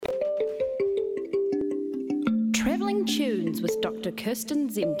Talking Tunes with Dr. Kirsten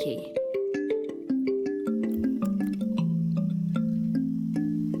Zemke.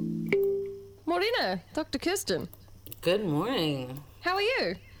 Morena, Dr. Kirsten. Good morning. How are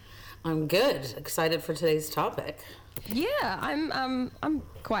you? I'm good. Excited for today's topic. Yeah, I'm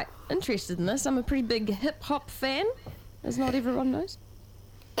quite interested in this. I'm a pretty big hip hop fan, as not everyone knows.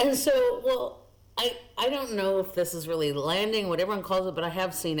 And so, well, I don't know if this is really landing, what everyone calls it, but I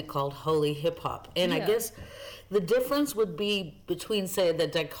have seen it called holy hip hop. And I guess the difference would be between, say, the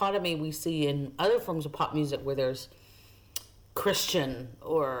dichotomy we see in other forms of pop music where there's Christian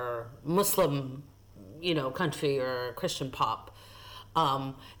or Muslim, country or Christian pop,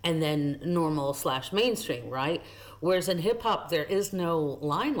 and then normal / mainstream, right? Whereas in hip hop, there is no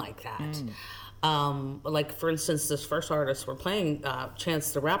line like that. Like, for instance, this first artist we're playing,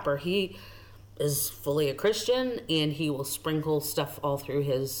 Chance the Rapper, he is fully a Christian, and he will sprinkle stuff all through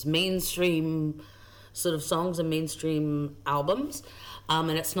his mainstream sort of songs and mainstream albums, and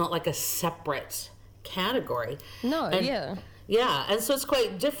it's not like a separate category. No, Yeah, and so it's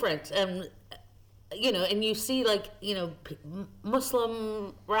quite different, and you see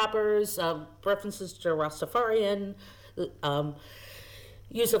Muslim rappers, references to Rastafarian,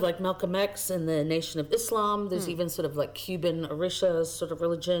 use of like Malcolm X and the Nation of Islam. There's even sort of like Cuban Orisha sort of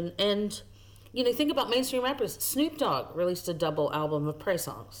religion, and think about mainstream rappers. Snoop Dogg released a double album of praise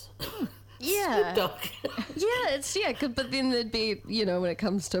songs. Yeah. Snoop Dogg. But then there'd be, when it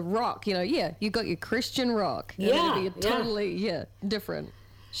comes to rock, you got your Christian rock. Yeah, it'd be totally, different.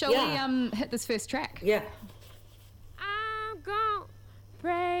 Shall we hit this first track? Yeah. I'm gonna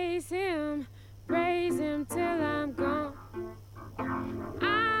praise him till I'm gone.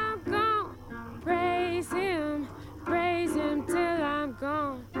 I'm gonna praise him till I'm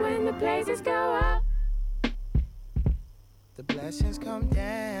gone. When the praises go up, the blessings come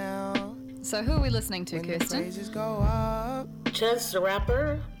down. So who are we listening to, Kirsten? Praises go up. Chance the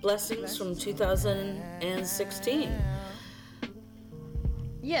Rapper, Blessings from 2016.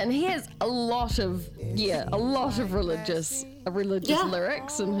 Yeah, and he has a lot of religious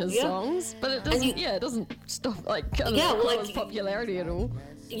lyrics in his songs, but it doesn't. It doesn't stop his popularity at all.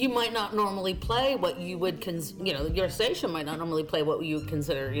 You might not normally play what you would your station might not normally play what you would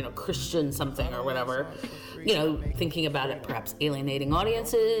consider Christian something or whatever. Thinking about it, perhaps alienating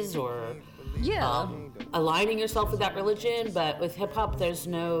audiences or aligning yourself with that religion. But with hip hop, there's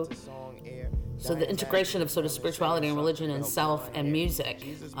no. So the integration of sort of spirituality and religion and self and music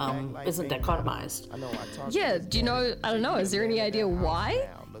isn't dichotomized. Yeah, I don't know, is there any idea why?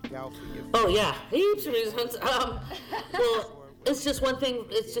 Oh yeah, heaps of reasons. Well, it's just one thing,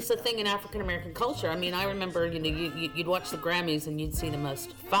 it's just a thing in African American culture. I mean, I remember, you'd watch the Grammys and you'd see the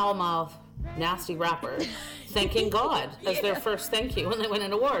most foul-mouthed, nasty rapper thanking God as their first thank you when they win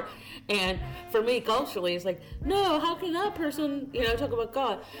an award. And for me, culturally, it's like, no, how can that person, talk about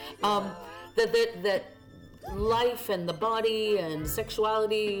God? That life and the body and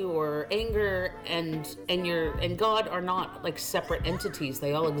sexuality or anger and God are not like separate entities.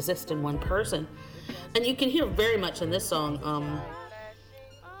 They all exist in one person. And you can hear very much in this song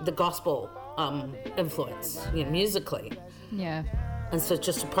the gospel influence, musically. Yeah. And so it's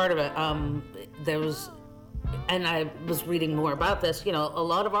just a part of it. And I was reading more about this. A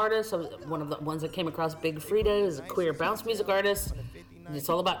lot of artists, one of the ones that came across, Big Freedia, is a queer bounce music artist. It's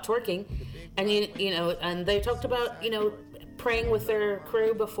all about twerking. And, and they talked about, praying with their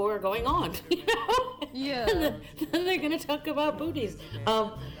crew before going on, Yeah. And then they're going to talk about booties.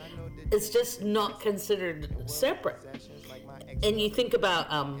 It's just not considered separate. And you think about,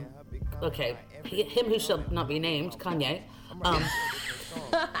 him who shall not be named, Kanye.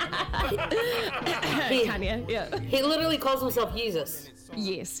 Kanye, yeah. He literally calls himself Jesus.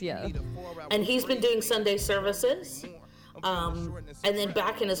 Yes, yeah. And he's been doing Sunday services. And then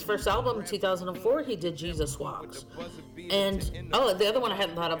back in his first album, 2004, he did Jesus Walks. And, the other one I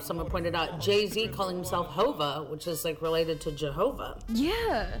hadn't thought of, someone pointed out, Jay-Z calling himself Hova, which is like related to Jehovah.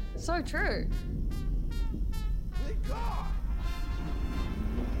 Yeah, so true.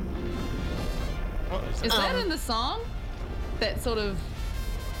 Is that in the song? That sort of...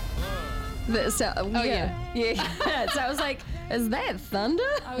 Yeah. So I was like, is that thunder?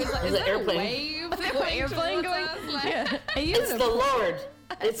 I was like, Is is it that airplane? a wave? Airplane going? Yeah. Are you It's the Lord.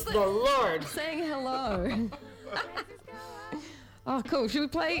 It's the Lord. saying hello? Oh, cool. Should we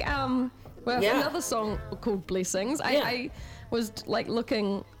play another song called Blessings? I was like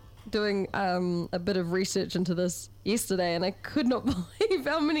doing a bit of research into this yesterday, and I could not believe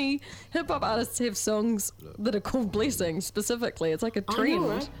how many hip hop artists have songs that are called Blessings specifically. It's like a trend. I know,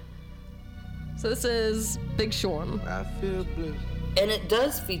 right? So this is Big Sean. I feel blessed. And it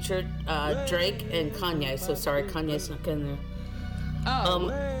does feature Drake and Kanye. So sorry, Kanye's not in there.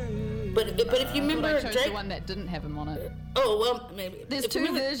 But if you remember, I chose Drake. the one that didn't have him on it. Oh well, maybe There's if you two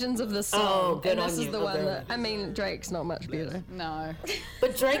remember- versions of the song, Oh, good and this on is you. the Oh, one good. that, I mean, Drake's not much better. No.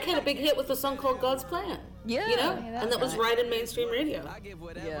 But Drake had a big hit with a song called God's Plan. Yeah. You know, Yeah, and that was right in mainstream radio.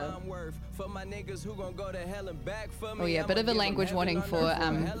 Yeah. Oh yeah, bit of a language warning for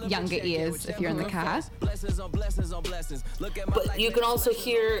younger ears if you're in the car. But you can also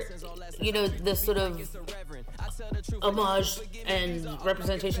hear, you know, this sort of homage and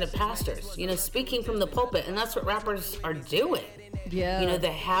representation of pastors, you know, speaking from the pulpit, and that's what rappers are doing. Yeah. You know,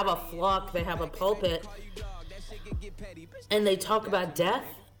 they have a flock, they have a pulpit, and they talk about death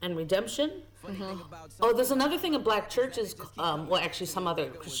and redemption. Oh, there's another thing in black churches, well, actually some other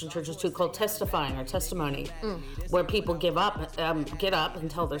Christian churches too, called testifying or testimony, where people get up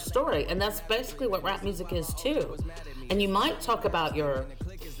and tell their story, and that's basically what rap music is too. And you might talk about your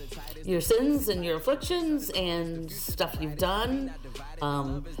sins and your afflictions and stuff you've done,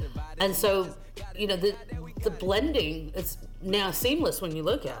 and so, you know, the blending is now seamless when you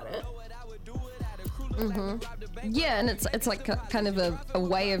look at it. Yeah, and it's like kind of a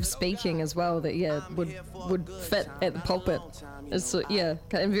way of speaking as well that would fit at the pulpit. It's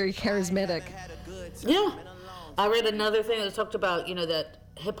kind of very charismatic. Yeah. I read another thing that talked about, you know, that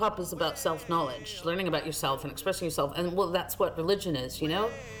hip hop is about self-knowledge, learning about yourself and expressing yourself. And well, that's what religion is, you know?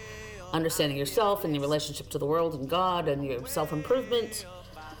 Understanding yourself and your relationship to the world and God and your self-improvement.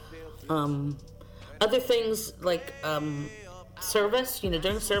 Other things like service, you know,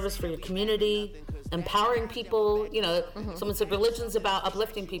 doing service for your community, empowering people, you know. Someone said religion's about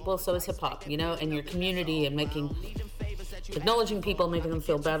uplifting people, so is hip hop, you know, and your community and acknowledging people, making them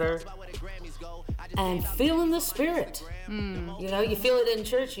feel better. And feeling the spirit. You know, you feel it in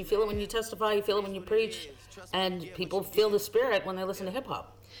church, you feel it when you testify, you feel it when you preach, and people feel the spirit when they listen to hip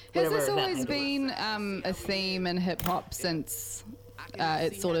hop. Has this always been a theme in hip hop since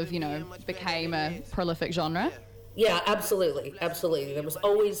it sort of, you know, became a prolific genre? Yeah, absolutely. Absolutely. There was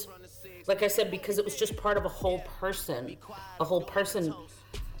always, like I said, because it was just part of a whole person,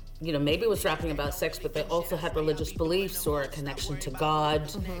 you know, maybe was rapping about sex, but they also had religious beliefs or a connection to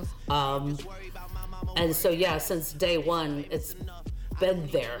God. And so, yeah, since day one, it's been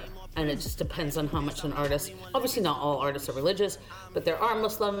there. And it just depends on how much an artist, obviously not all artists are religious, but there are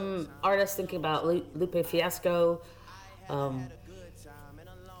Muslim artists, thinking about Lupe Fiasco.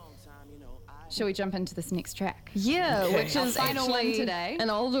 Shall we jump into this next track? Yeah, Okay. which Our is final one actually today. an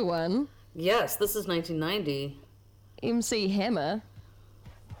older one. Yes, this is 1990. MC Hammer.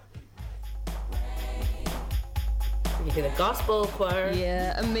 You hear the gospel choir.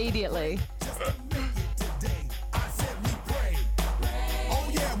 Yeah, immediately.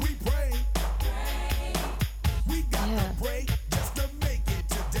 Yeah.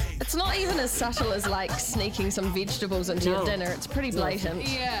 It's not even as subtle as like sneaking some vegetables into your No. dinner. It's pretty blatant.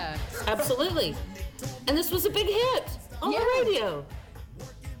 Yeah. Absolutely. And this was a big hit on Yeah. the radio.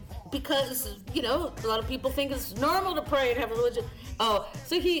 Because, you know, a lot of people think it's normal to pray and have a religion. Oh,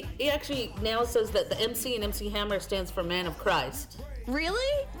 so he actually now says that the MC in MC Hammer stands for Man of Christ.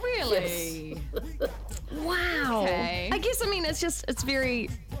 Really? Really? Wow. Okay. I guess, I mean, it's very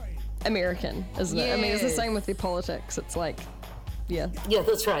American, isn't it? I mean, it's the Yes. same with the politics. It's like, yeah. Yeah,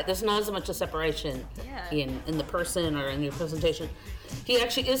 that's right. There's not as much a separation Yeah. in the person or in your presentation. He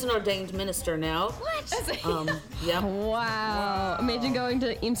actually is an ordained minister now. What? Yeah. Wow. Imagine going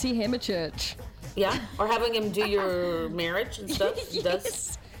to MC Hammer Church. Yeah. Or having him do your marriage and stuff. He does.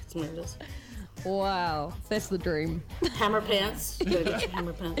 Yes. His marriage does. Wow. That's the dream. Hammer pants. You gotta get your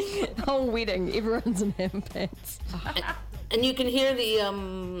hammer pants. Whole wedding, everyone's in hammer pants. And you can hear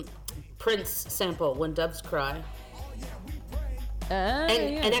the Prince sample, When Doves Cry.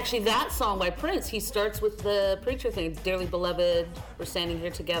 And actually that song by Prince, he starts with the preacher thing, Dearly Beloved, we're standing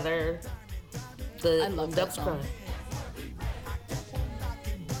here together. The I love Doves that song. Cry.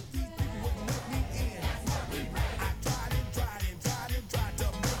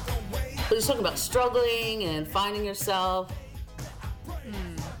 But he's talking about struggling and finding yourself.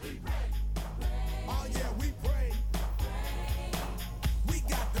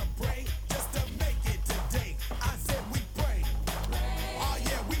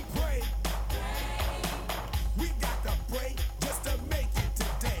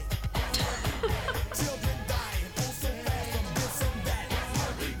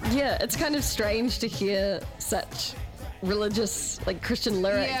 Yeah, it's kind of strange to hear such religious, like Christian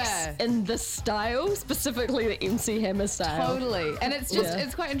lyrics Yeah. in this style, specifically the MC Hammer style. Totally. And it's just, Yeah.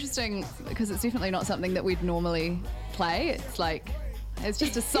 it's quite interesting because it's definitely not something that we'd normally play. It's like, it's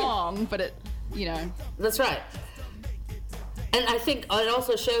just a song, but it, you know. That's right. And I think it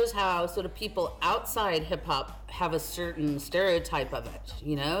also shows how sort of people outside hip hop have a certain stereotype of it,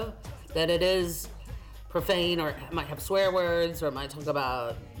 you know, that it is profane or it might have swear words or it might talk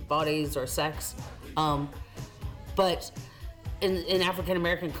about bodies or sex. But in African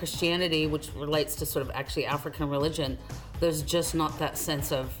American Christianity, which relates to sort of actually African religion, there's just not that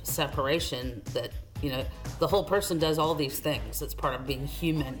sense of separation that, you know, the whole person does all these things. It's part of being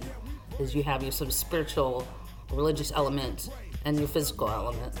human, is you have your sort of spiritual, religious element and your physical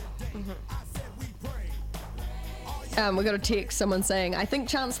element. We got a text, someone saying, I think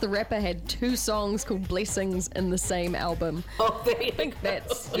Chance the Rapper had 2 songs called Blessings in the same album. Oh, there you I think go.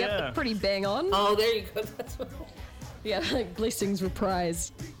 that's Yeah. pretty bang on. Oh, there you go. That's what... Yeah, like Blessings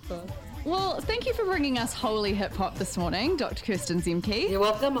reprised. Well, thank you for bringing us holy hip hop this morning, Dr. Kirsten Zemke. You're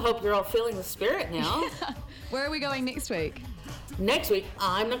welcome. I hope you're all feeling the spirit now. Where are we going next week? Next week,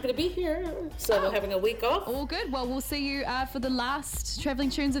 I'm not going to be here, so we're having a week off. All good. Well, we'll see you for the last Travelling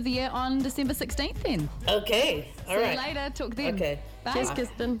Tunes of the year on December 16th then. Okay. All See right. you later. Talk then. Okay. Bye. Cheers,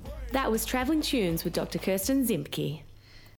 Kirsten. That was Travelling Tunes with Dr. Kirsten Zemke.